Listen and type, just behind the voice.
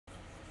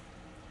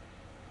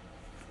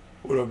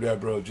What up there,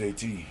 bro,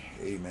 JT?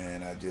 Hey,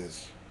 man, I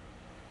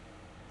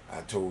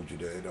told you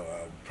that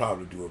I'll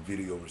probably do a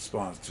video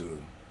response to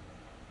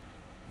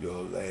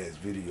your last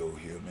video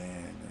here,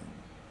 man, and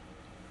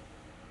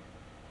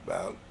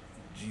about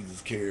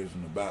Jesus cares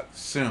and about the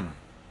sinner.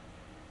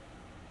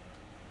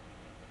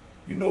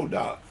 You know,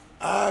 Doc,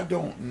 I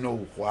don't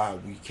know why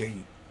we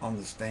can't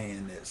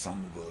understand that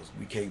some of us,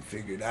 we can't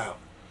figure it out.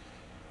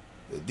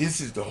 That this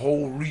is the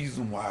whole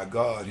reason why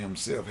God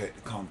himself had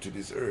to come to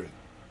this earth.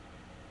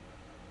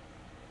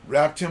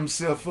 Wrapped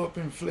himself up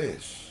in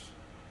flesh.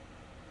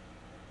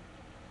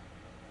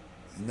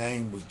 His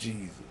name was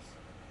Jesus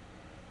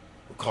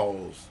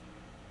because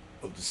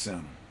of the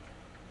sinner.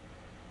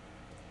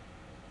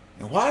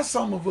 And why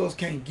some of us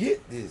can't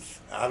get this,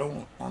 I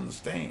don't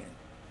understand.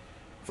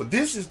 For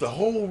this is the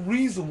whole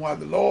reason why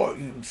the Lord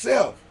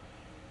himself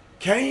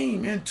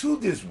came into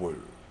this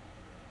world,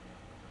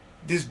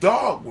 this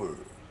dark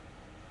world,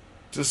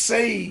 to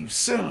save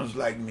sinners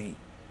like me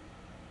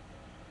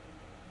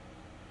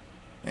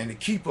and to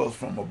keep us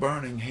from a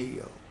burning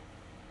hell.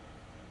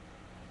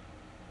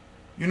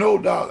 You know,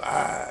 Doc,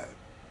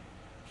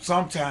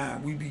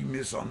 sometimes we be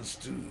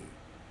misunderstood.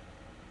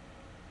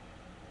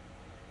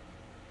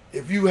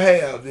 If you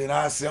have, then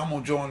I say I'm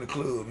gonna join the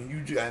club,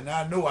 and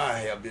I know I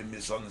have been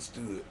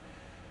misunderstood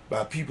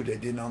by people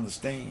that didn't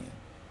understand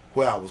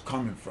where I was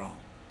coming from.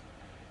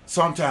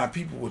 Sometimes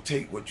people will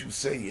take what you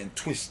say and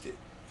twist it.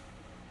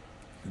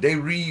 They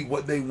read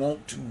what they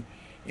want to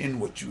in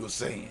what you are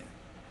saying.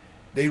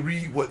 They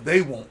read what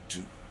they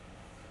want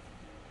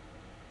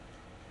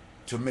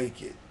to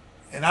make it.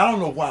 And I don't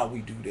know why we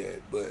do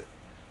that, but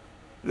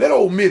let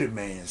old Mitty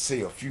Man say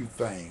a few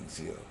things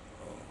here.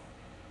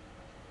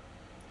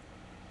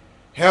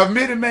 Have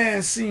Mitty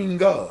Man seen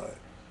God?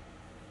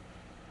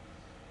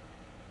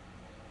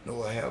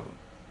 No, I haven't.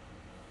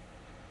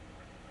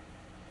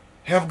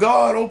 Have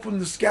God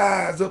opened the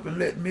skies up and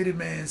let Mitty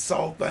Man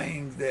saw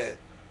things that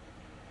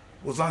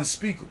was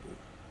unspeakable?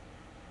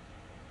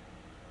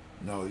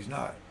 No, he's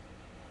not.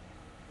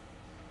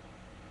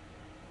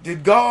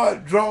 Did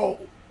God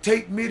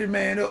take Mitty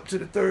Man up to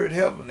the third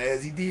heaven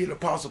as he did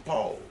Apostle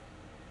Paul?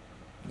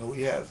 No,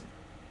 he hasn't.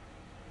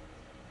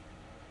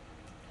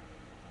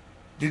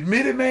 Did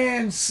Mitty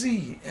Man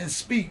see and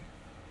speak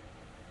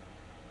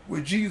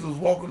with Jesus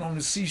walking on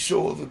the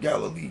seashores of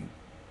Galilee?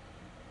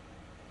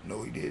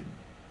 No, he didn't.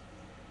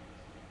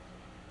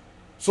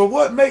 So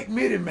what make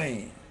Mitty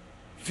Man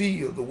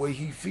feel the way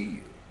he feels?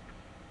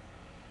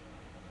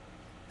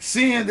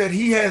 Seeing that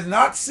he has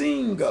not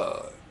seen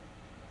God,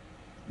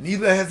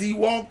 neither has he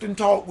walked and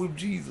talked with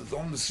Jesus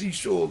on the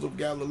seashores of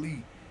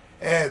Galilee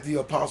as the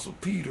Apostle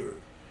Peter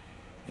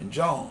and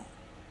John.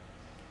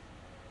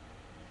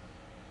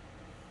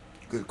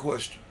 Good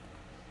question.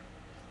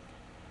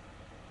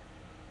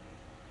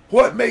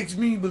 What makes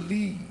me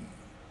believe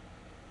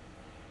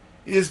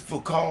is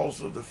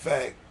because of the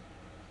fact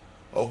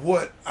of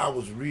what I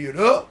was reared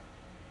up,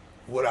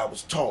 what I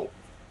was taught.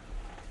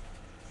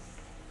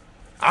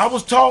 I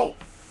was taught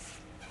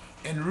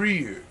and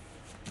reared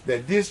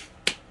that this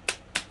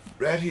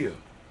right here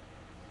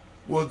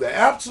was the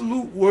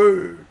absolute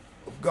word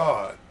of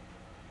God,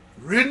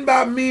 written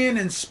by men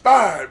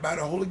inspired by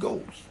the Holy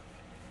Ghost.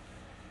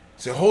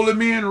 So holy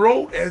men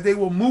wrote as they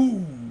were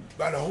moved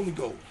by the Holy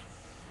Ghost.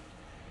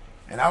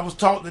 And I was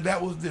taught that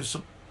that was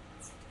the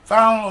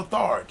final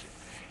authority.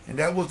 And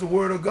that was the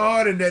word of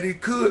God and that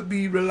it could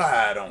be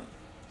relied on.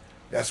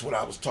 That's what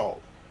I was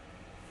taught.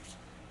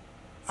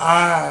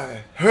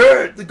 I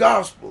heard the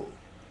gospel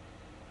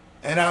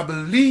and I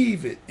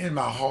believe it in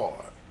my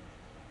heart.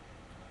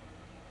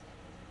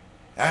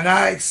 And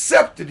I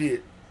accepted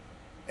it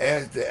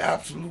as the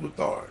absolute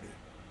authority.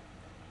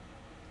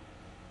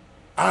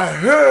 I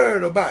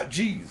heard about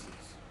Jesus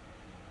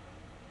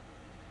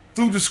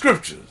through the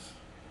scriptures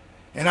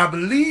and I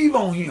believe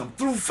on him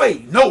through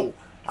faith. No,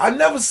 I've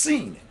never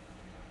seen it.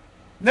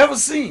 Never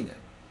seen it.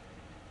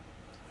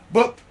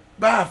 But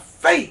by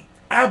faith,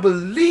 I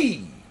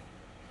believe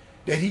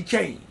that he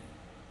came.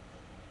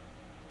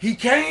 He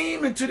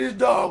came into this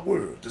dark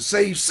world to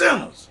save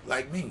sinners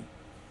like me.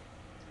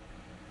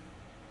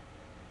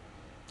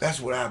 That's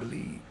what I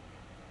believe.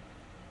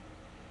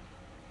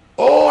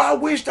 Oh, I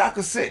wished I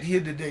could sit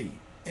here today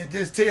and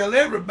just tell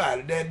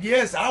everybody that,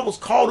 yes, I was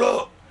caught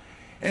up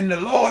and the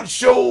Lord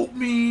showed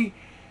me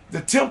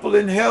the temple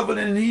in heaven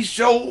and he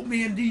showed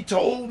me and he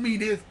told me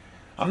this.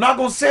 I'm not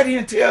going to sit here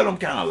and tell them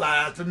kind of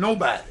lies to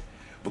nobody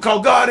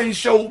because God ain't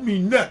showed me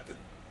nothing.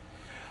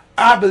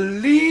 I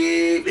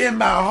believe in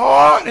my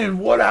heart in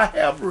what I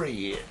have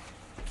read,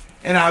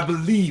 and I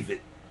believe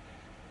it.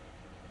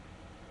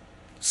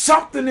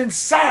 Something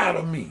inside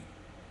of me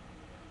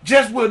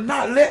just will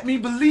not let me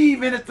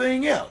believe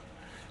anything else.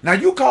 Now,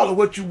 you call it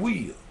what you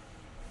will.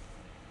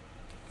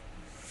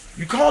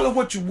 You call it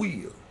what you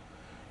will.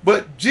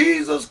 But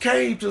Jesus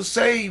came to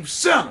save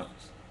sinners.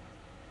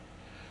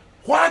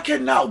 Why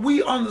cannot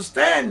we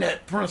understand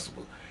that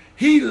principle?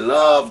 He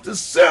loves the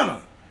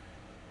sinner.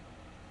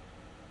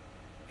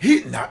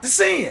 Not the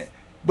sin,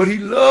 but he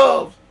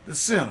loves the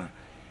sinner.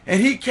 And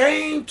he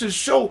came to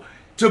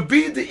to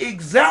be the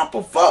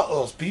example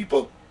for us,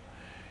 people.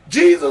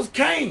 Jesus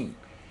came.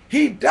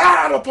 He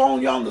died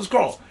upon yonder's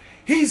cross.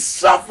 He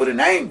suffered in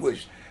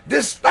anguish,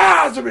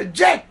 despised and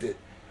rejected,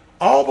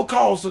 all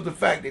because of the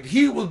fact that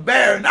he was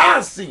bearing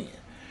our sin.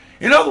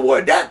 In other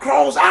words, that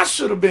cross I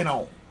should have been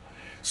on.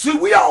 See,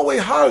 we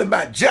always hollering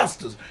about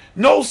justice.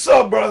 No,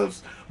 sir,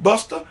 brothers,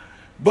 Buster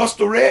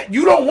Red,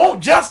 you don't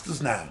want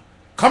justice now.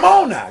 Come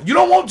on now. You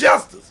don't want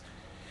justice.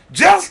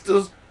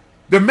 Justice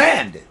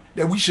demanded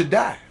that we should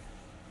die.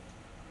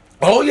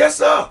 Oh, yes,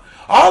 sir.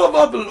 All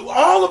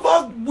of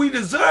us, we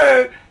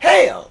deserve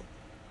hell.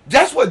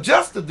 That's what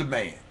justice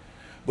demands.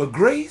 But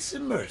grace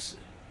and mercy,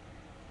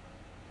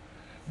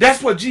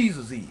 that's what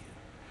Jesus is.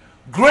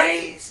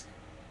 Grace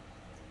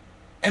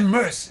and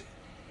mercy.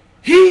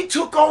 He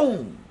took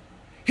on.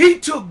 He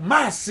took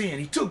my sin.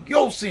 He took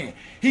your sin.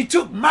 He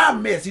took my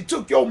mess. He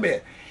took your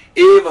mess.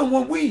 Even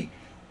when we,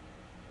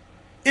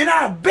 in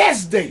our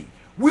best day,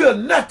 we are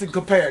nothing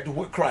compared to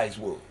what Christ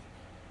was.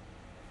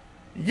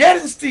 Yet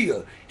and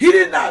still, he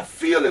did not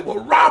feel it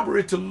was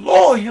robbery to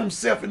lower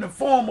himself in the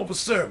form of a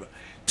servant.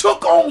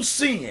 Took on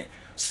sin.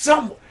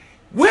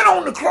 Went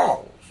on the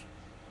cross.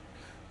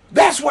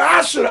 That's why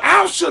I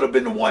should have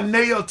been the one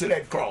nailed to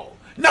that cross,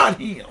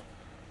 not him.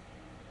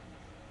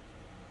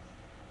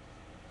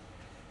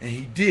 And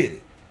he did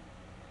it.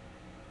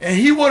 And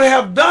he would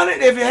have done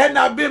it if it had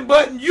not been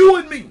but you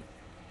and me.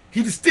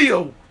 He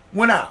still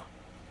went out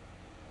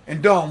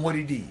and done what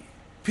he did.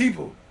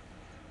 People,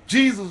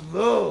 Jesus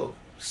loved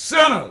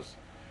sinners.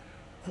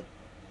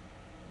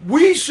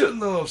 We should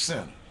love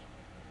sinners.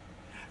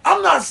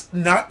 I'm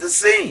not the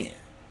sin.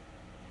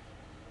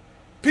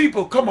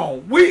 People, come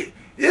on.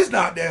 It's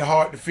not that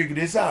hard to figure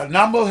this out.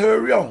 Now I'm going to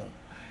hurry on.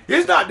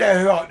 It's not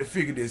that hard to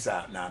figure this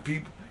out now,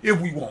 people, if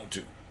we want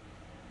to.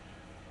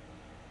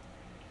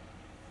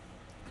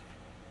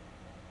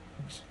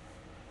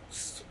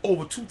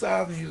 Over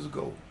 2,000 years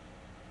ago,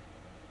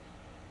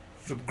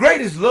 the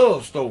greatest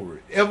love story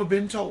ever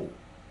been told.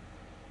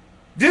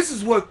 This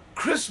is what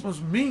Christmas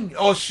means,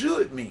 or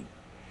should mean.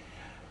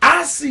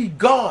 I see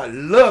God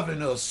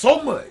loving us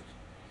so much,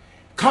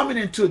 coming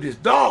into this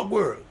dark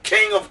world,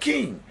 King of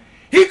Kings.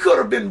 He could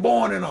have been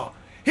born in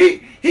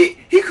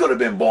he could have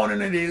been born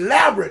in an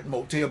elaborate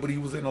motel, but he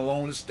was in a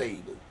lonely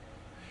stable.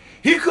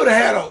 He could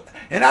have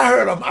had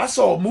I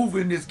saw a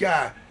movie in this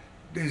guy.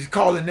 His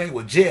calling name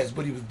was Jess,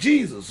 but he was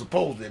Jesus,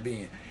 supposedly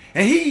being.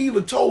 And he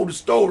even told the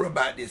story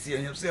about this here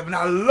himself, and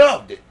I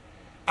loved it.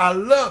 I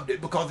loved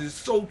it because it's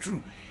so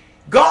true.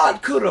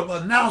 God could have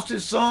announced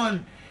his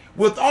son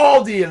with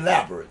all the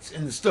elaborates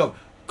and the stuff,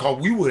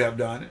 because we would have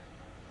done it.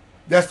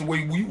 That's the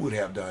way we would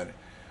have done it.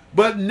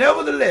 But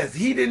nevertheless,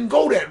 he didn't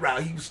go that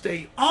route. He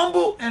stayed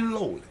humble and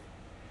lowly.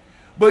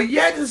 But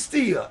yet and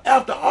still,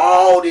 after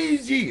all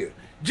these years,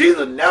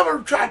 Jesus never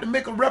tried to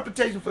make a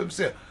reputation for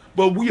himself.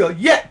 But we are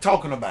yet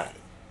talking about it.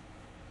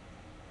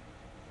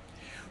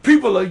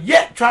 People are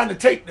yet trying to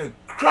take the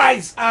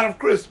Christ out of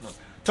Christmas.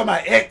 Talking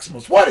about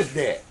Xmas. What is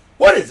that?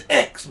 What is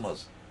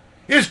Xmas?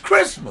 It's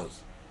Christmas.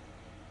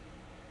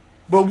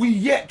 But we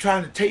yet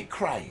trying to take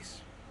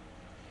Christ.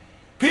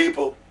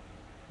 People,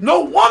 no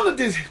wonder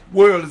this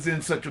world is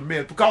in such a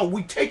mess, because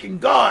we taking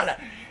God.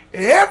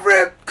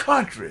 Every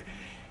country,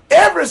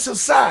 every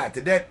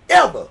society that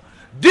ever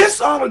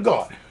dishonored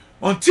God,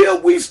 until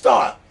we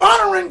start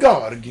honoring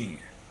God again,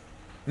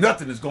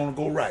 nothing is going to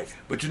go right.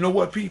 But you know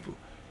what, people?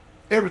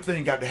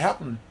 Everything got to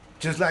happen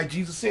just like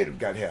Jesus said it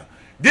got to happen.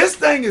 This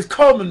thing is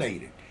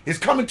culminating. It's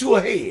coming to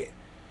a head.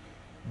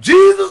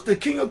 Jesus, the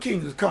King of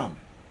Kings, is coming.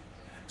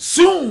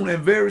 Soon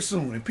and very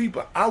soon. And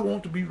people, I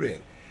want to be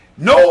ready.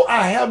 No,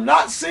 I have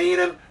not seen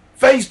him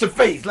face to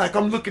face like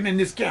I'm looking in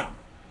this camera.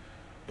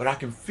 But I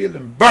can feel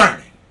him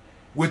burning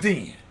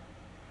within.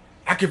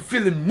 I can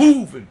feel him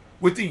moving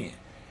within.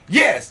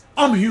 Yes,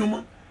 I'm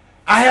human.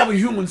 I have a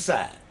human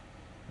side.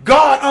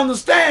 God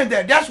understands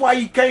that. That's why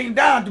he came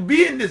down to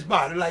be in this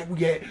body like we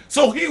had.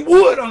 So he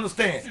would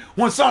understand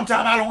when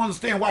sometimes I don't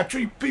understand why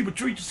people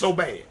treat you so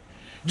bad.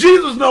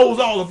 Jesus knows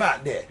all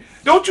about that.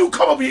 Don't you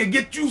come up here and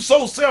get you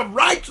so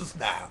self-righteous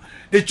now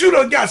that you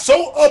done got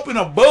so up and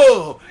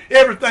above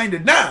everything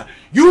that now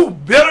you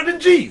better than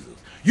Jesus.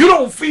 You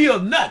don't feel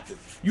nothing.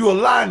 You're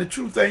lying, the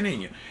truth ain't in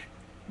you.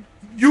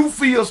 You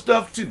feel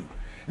stuff too.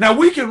 Now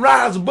we can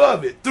rise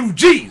above it through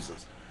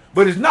Jesus,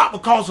 but it's not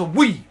because of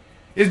we.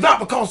 It's not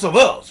because of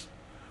us,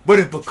 but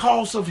it's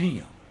because of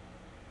him.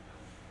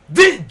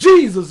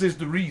 Jesus is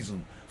the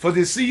reason for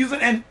this season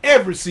and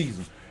every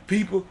season.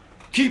 People,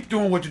 keep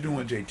doing what you're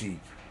doing, JT.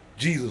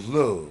 Jesus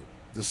loved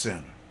the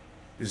sinner.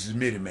 This is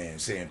Mitty Man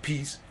saying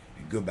peace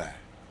and goodbye.